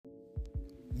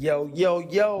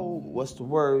Yo, what's the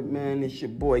word, man? It's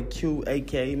your boy Q,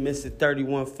 aka Mr.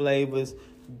 31 Flavors,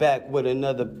 back with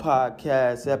another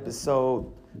podcast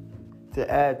episode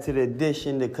to add to the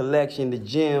addition, the collection, the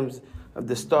gems of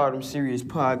the Stardom Series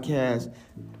podcast.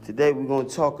 Today we're going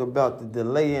to talk about the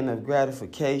delaying of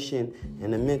gratification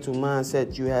and the mental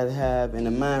mindset you have to have and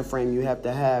the mind frame you have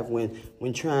to have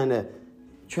when trying to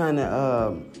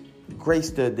grace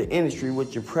the industry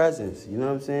with your presence. You know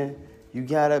what I'm saying? You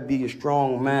gotta be a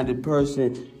strong-minded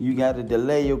person. You gotta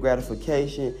delay your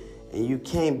gratification, and you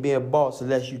can't be a boss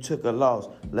unless you took a loss.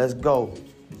 Let's go.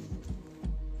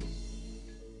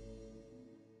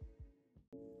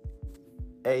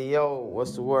 Hey, yo,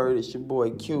 what's the word? It's your boy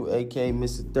Q, aka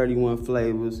Mr. 31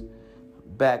 Flavors,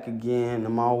 back again.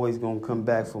 I'm always gonna come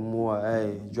back for more,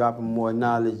 dropping more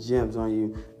knowledge gems on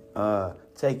you,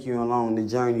 take you along the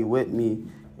journey with me,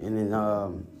 and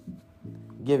then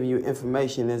giving you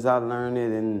information as I learn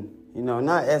it, and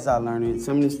not as I learn it.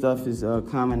 Some of this stuff is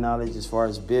common knowledge as far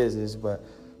as business, but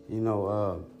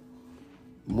more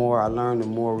I learn, the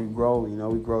more we grow.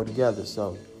 We grow together.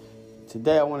 So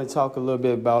today I want to talk a little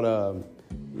bit about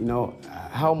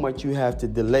how much you have to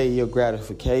delay your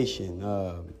gratification,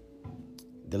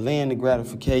 delaying the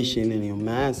gratification and your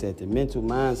mindset, the mental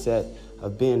mindset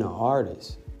of being an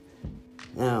artist.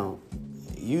 Now,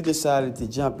 you decided to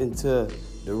jump into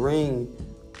the ring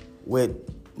with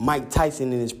Mike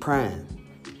Tyson in his prime.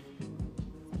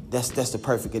 That's the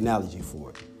perfect analogy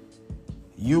for it.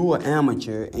 You were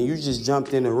amateur and you just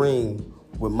jumped in the ring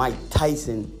with Mike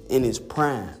Tyson in his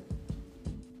prime.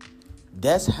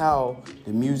 That's how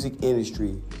the music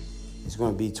industry is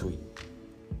going to be to you.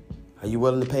 Are you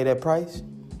willing to pay that price?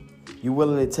 You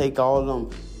willing to take all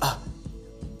them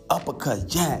uppercuts,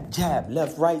 jab,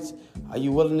 left, rights? Are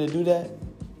you willing to do that?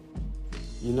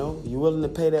 You willing to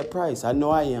pay that price? I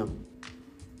know I am.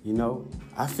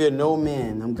 I fear no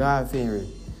man. I'm God-fearing.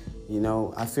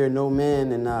 I fear no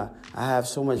man, and I have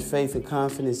so much faith and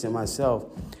confidence in myself.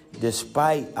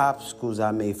 Despite obstacles I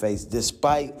may face,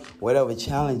 despite whatever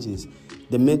challenges,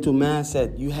 the mental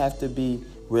mindset, you have to be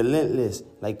relentless.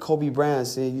 Like Kobe Bryant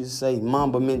said, you say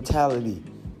Mamba mentality.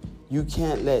 You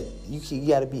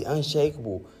got to be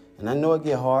unshakable. And I know it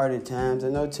get hard at times. I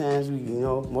know times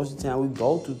most of the time we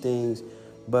go through things.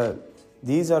 But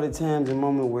these are the times and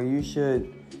moments where you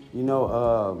should,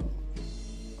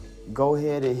 go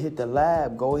ahead and hit the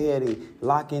lab. Go ahead and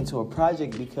lock into a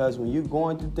project, because when you're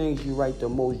going through things, you write the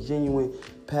most genuine,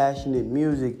 passionate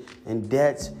music, and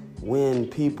that's when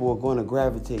people are going to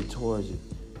gravitate towards it.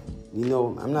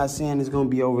 I'm not saying it's going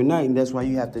to be overnight, and that's why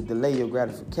you have to delay your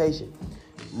gratification.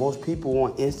 Most people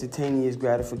want instantaneous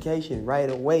gratification right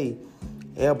away.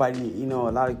 Everybody, a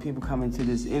lot of people come into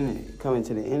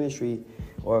the industry,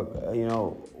 or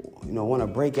want to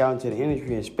break out into the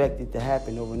industry and expect it to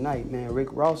happen overnight. Man, Rick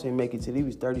Ross didn't make it till he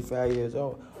was 35 years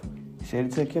old. He said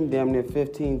it took him damn near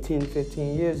 15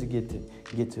 years to get to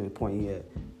the point he had.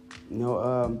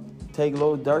 Take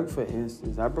Lil Durk, for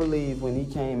instance. I believe when he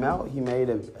came out, he made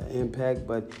an impact,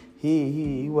 but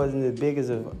he wasn't as big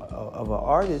as of an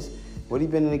artist. But he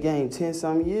been in the game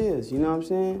 10-some years, you know what I'm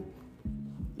saying?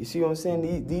 You see what I'm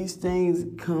saying? These things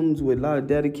comes with a lot of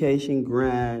dedication,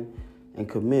 grind, and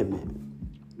commitment.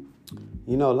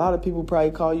 A lot of people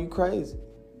probably call you crazy.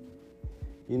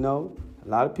 A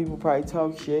lot of people probably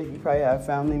talk shit. You probably have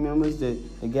family members that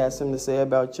got something to say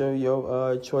about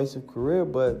your choice of career.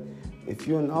 But if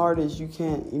you're an artist, you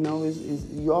can't.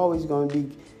 You're always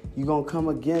you're gonna come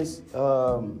against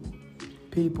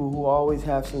people who always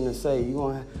have something to say.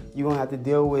 You're gonna have to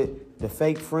deal with the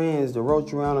fake friends, the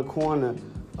roach around the corner,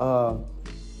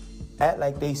 act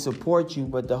like they support you,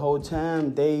 but the whole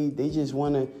time they just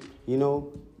wanna,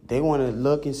 they wanna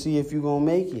look and see if you're gonna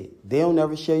make it. They don't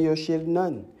ever share your shit or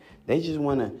nothing. They just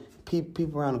wanna peep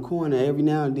around the corner every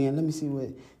now and then. Let me see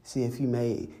if he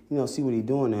made, see what he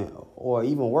doing, or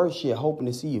even worse shit, hoping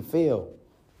to see you fail.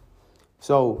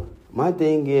 So my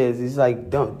thing is, it's like,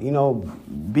 don't,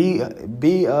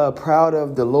 be proud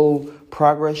of the little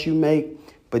progress you make,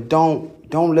 but don't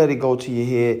let it go to your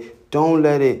head. Don't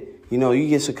let it, you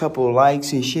get a couple of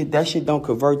likes and shit. That shit don't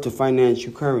convert to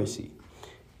financial currency.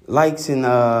 Likes and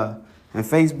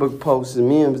Facebook posts and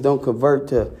memes don't convert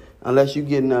to, unless you're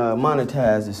getting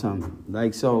monetized or something.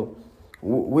 Like, so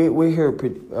we're here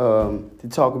to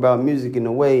talk about music in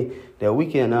a way that we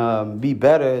can be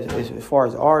better as far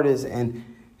as artists and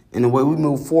in the way we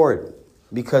move forward,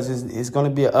 because it's going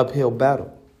to be an uphill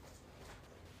battle.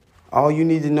 All you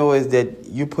need to know is that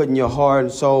you're putting your heart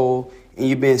and soul and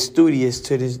you're being studious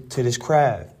to this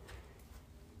craft.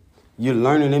 You're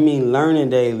learning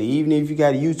daily. Even if you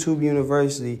got a YouTube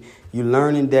university, You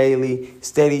learning daily,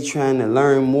 steady trying to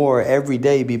learn more every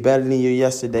day, be better than your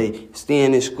yesterday.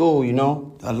 Staying in school,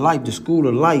 the school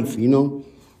of life, And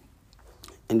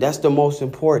that's the most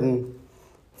important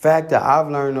factor I've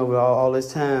learned over all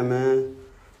this time, man.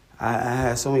 I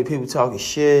had so many people talking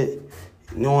shit,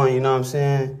 knowing, you know what I'm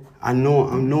saying? I'm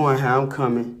knowing how I'm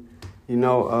coming, and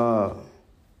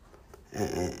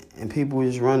people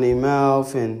just run their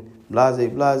mouth and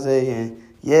blase, and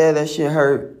yeah, that shit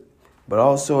hurt. But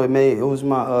also it was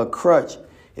my crutch.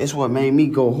 It's what made me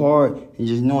go hard, and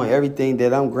just knowing everything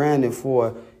that I'm grinding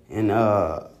for and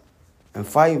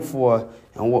fighting for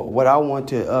and what I want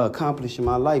to accomplish in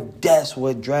my life. That's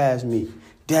what drives me.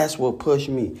 That's what pushed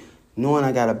me. Knowing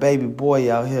I got a baby boy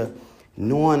out here,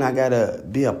 knowing I got to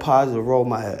be a positive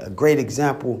role, a great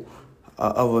example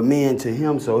of a man to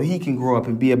him so he can grow up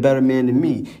and be a better man than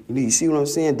me. You see what I'm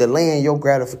saying? Delaying your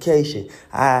gratification.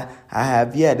 I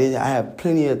have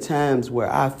plenty of times where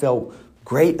I felt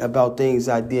great about things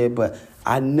I did, but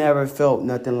I never felt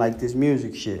nothing like this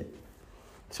music shit.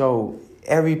 So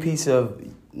every piece of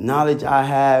knowledge I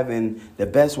have and the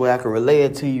best way I can relay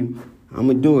it to you, I'm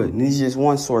going to do it. And this is just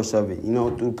one source of it,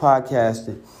 through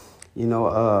podcasting,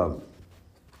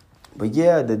 But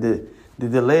yeah, the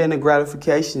delay in the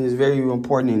gratification is very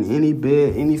important in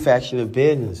any faction of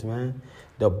business, man.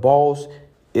 The boss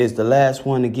is the last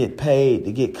one to get paid,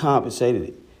 to get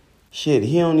compensated. Shit,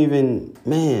 he don't even,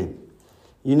 man.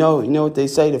 You know what they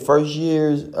say, the first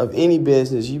years of any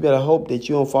business, you better hope that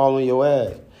you don't fall on your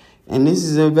ass. And this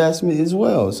is investment as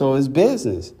well, so it's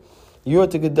business. You have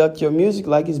to conduct your music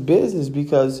like it's business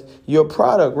because you're a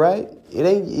product, right?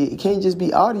 It can't just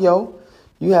be audio.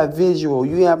 You have visual,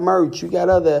 you have merch, you got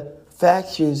other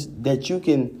factions that you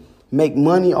can make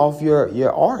money off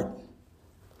your art.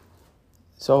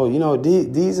 So,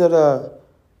 these are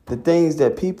the things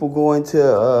that people go into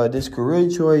this career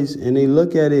choice and they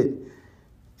look at it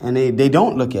and they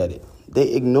don't look at it. They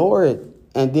ignore it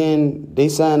and then they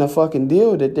sign a fucking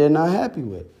deal that they're not happy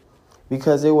with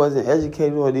because they wasn't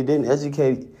educated or they didn't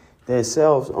educate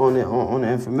themselves on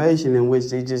the information in which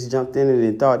they just jumped in it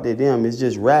and thought that it's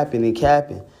just rapping and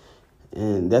capping.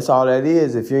 And that's all that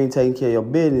is. If you ain't taking care of your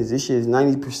business, this shit is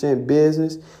 90%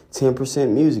 business, 10%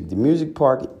 music. The music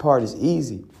part is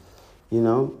easy.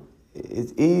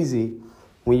 It's easy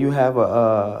when you have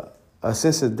a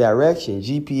sense of direction.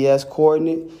 GPS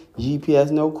coordinate,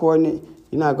 GPS no coordinate.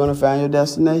 You're not going to find your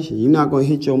destination. You're not going to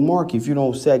hit your mark if you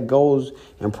don't set goals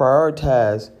and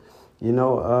prioritize. You're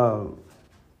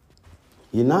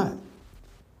not.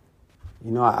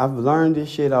 I've learned this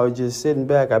shit. I was just sitting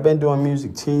back. I've been doing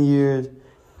music 10 years,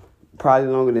 probably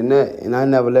longer than that. And I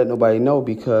never let nobody know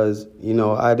because,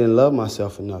 I didn't love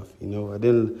myself enough.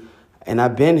 And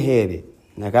I've been headed.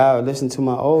 Like I would listen to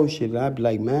my old shit and I'd be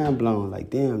like mind blown. Like,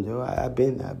 damn, Joe, I've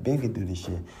been could do this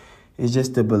shit. It's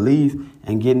just the belief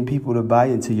and getting people to buy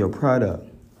into your product.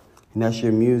 And that's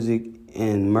your music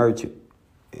and merch,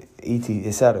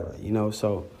 etc.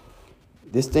 So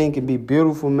this thing can be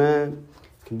beautiful, man.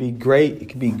 It can be great. It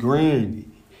can be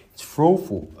grand. It's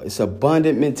fruitful. It's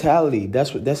abundant mentality.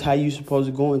 That's how you're supposed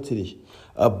to go into this.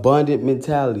 Abundant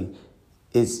mentality.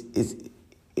 It's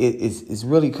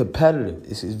really competitive.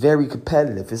 It's very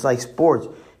competitive. It's like sports.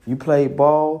 You play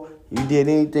ball. You did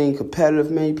anything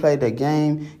competitive, man. You played that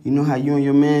game. You know how you and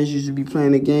your mans used to be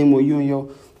playing the game, or you and your,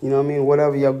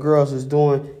 whatever your girls was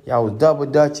doing. Y'all was double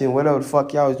dutching, whatever the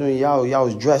fuck y'all was doing. Y'all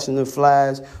was dressing the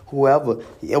flies, whoever.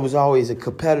 It was always a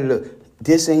competitive.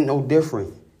 This ain't no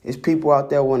different. It's people out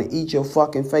there want to eat your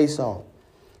fucking face off.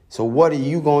 So what are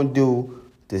you gonna do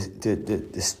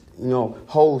to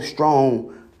hold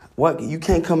strong? What, you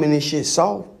can't come in this shit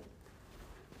soft.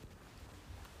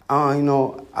 I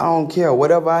don't care.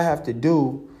 Whatever I have to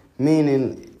do,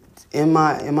 meaning in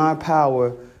my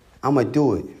power, I'ma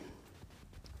do it.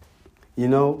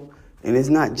 And it's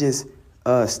not just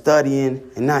studying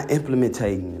and not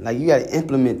implementing. Like you gotta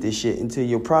implement this shit into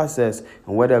your process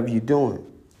and whatever you're doing.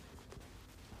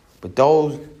 But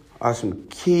those are some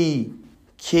key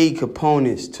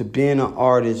components to being an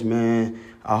artist, man.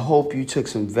 I hope you took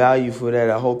some value for that.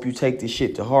 I hope you take this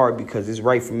shit to heart because it's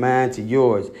right from mine to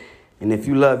yours. And if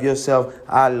you love yourself,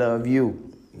 I love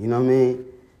you. You know what I mean?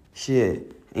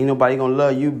 Shit. Ain't nobody gonna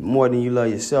love you more than you love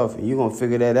yourself. And you gonna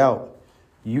figure that out.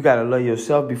 You gotta love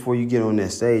yourself before you get on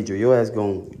that stage or your ass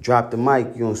gonna drop the mic.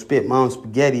 You gonna spit my own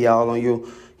spaghetti all on you.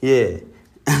 Yeah.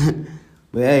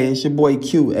 But hey, it's your boy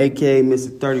Q, a.k.a.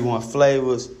 Mr. 31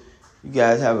 Flavors. You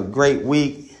guys have a great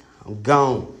week. I'm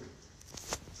gone.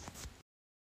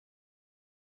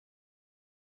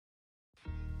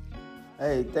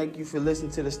 Hey, thank you for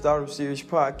listening to the Startup Series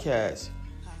podcast.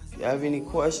 you have any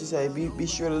questions, hey, be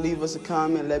sure to leave us a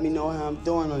comment. Let me know how I'm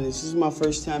doing on this. This is my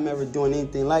first time ever doing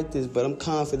anything like this, but I'm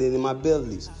confident in my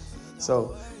abilities.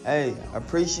 So, hey, I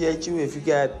appreciate you. If you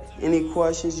got any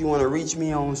questions, you want to reach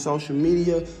me on social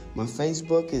media, my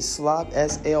Facebook is Slopp,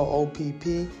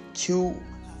 SLOPP,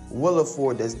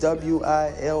 Williford, that's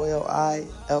WILLIFORD.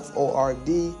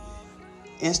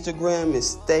 Instagram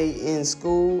is Stay in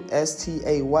School,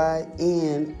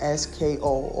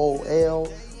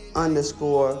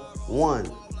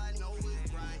 STAYNSKOOL_1.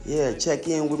 Yeah, check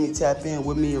in with me, tap in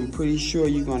with me. I'm pretty sure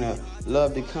you're gonna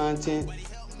love the content,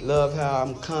 love how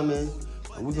I'm coming,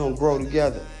 and we're gonna grow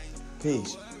together.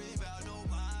 Peace.